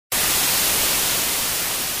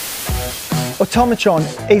Automatron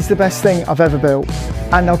is the best thing I've ever built,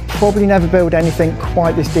 and I'll probably never build anything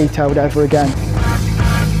quite this detailed ever again.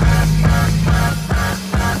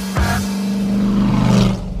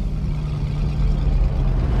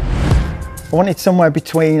 I wanted somewhere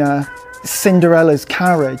between Cinderella's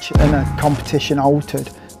carriage and a competition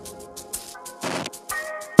altered.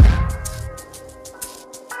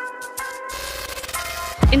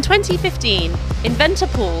 In 2015, Inventor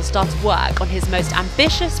Paul started work on his most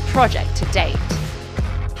ambitious project to date.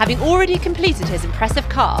 Having already completed his impressive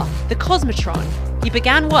car, the Cosmotron, he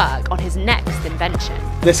began work on his next invention.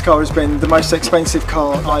 This car has been the most expensive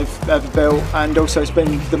car I've ever built, and also it's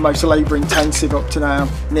been the most labour intensive up to now.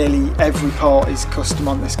 Nearly every part is custom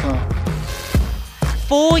on this car.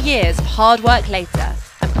 4 years of hard work later,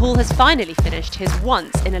 and Paul has finally finished his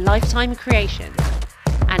once-in-a-lifetime creation,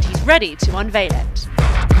 and he's ready to unveil it.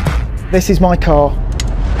 This is my car,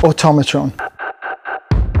 Automatron.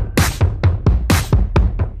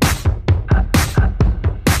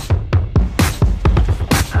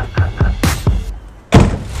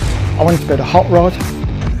 I wanted to build a hot rod,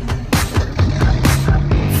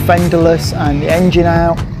 fenderless and the engine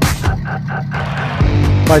out.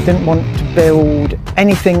 But I didn't want to build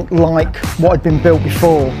anything like what had been built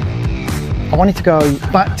before. I wanted to go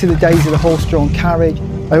back to the days of the horse-drawn carriage.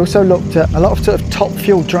 I also looked at a lot of sort of top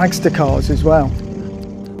fuel dragster cars as well.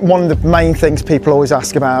 One of the main things people always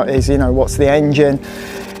ask about is, you know, what's the engine?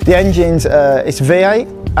 The engine's it's V8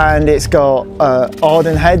 and it's got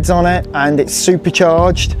Arden heads on it and it's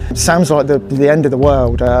supercharged. It sounds like the end of the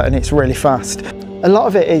world and it's really fast. A lot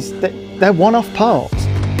of it is that they're one-off parts.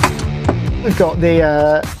 We've got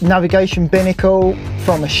the navigation binnacle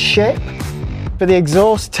from a ship. For the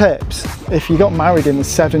exhaust tips, if you got married in the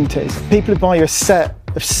 70s, people would buy you a set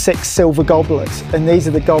of 6 silver goblets, and these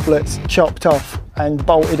are the goblets chopped off and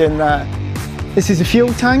bolted in there. This is a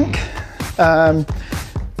fuel tank.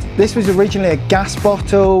 This was originally a gas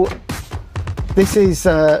bottle. This is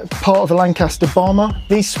part of a Lancaster Bomber.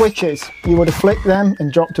 These switches, you would have flicked them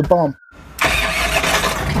and dropped a bomb.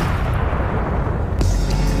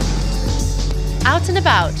 Out and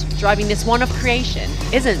about, driving this one-off creation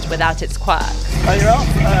isn't without its quirks. So you're off,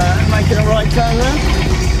 making a right turn there.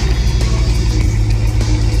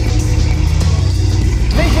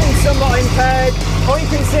 Vision somewhat impaired. All you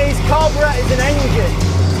can see is carburettor is an engine.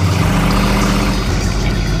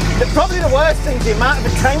 Probably the worst thing is the amount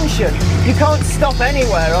of attention. You can't stop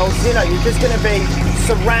anywhere, else you know you're just going to be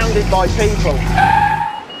surrounded by people.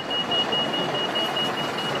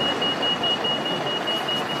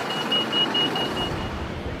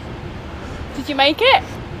 Did you make it?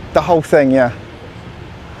 The whole thing, yeah.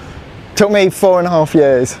 Took me 4.5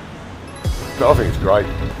 years. I think it's great.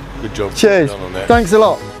 Good job. Cheers. Done on that. Thanks a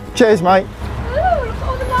lot. Cheers, mate. Ooh, look at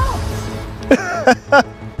all the marks.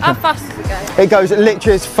 How fast does it go? It goes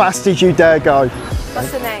literally as fast as you dare go.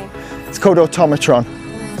 What's the name? It's called Automatron.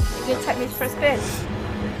 You gonna take me for a spin?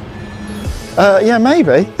 Yeah,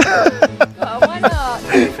 maybe. Oh, why not?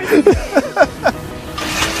 Take me for a spin.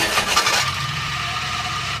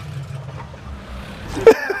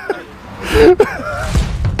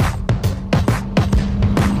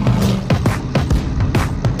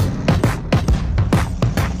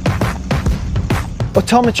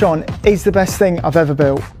 Automatron is the best thing I've ever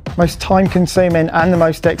built. Most time consuming and the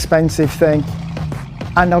most expensive thing.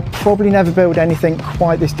 And I'll probably never build anything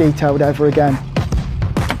quite this detailed ever again.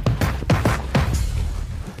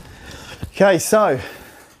 Okay, so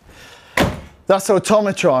that's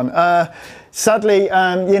Automatron. Sadly,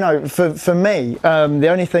 you know, for me, the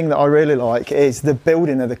only thing that I really like is the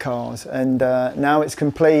building of the cars, and now it's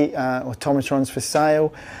complete. Automatron's for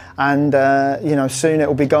sale, and you know, soon it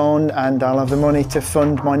will be gone, and I'll have the money to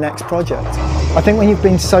fund my next project. I think when you've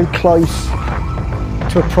been so close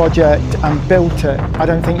to a project and built it, I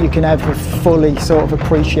don't think you can ever fully sort of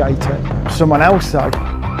appreciate it. Someone else though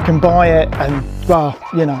can buy it, and well,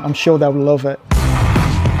 you know, I'm sure they'll love it.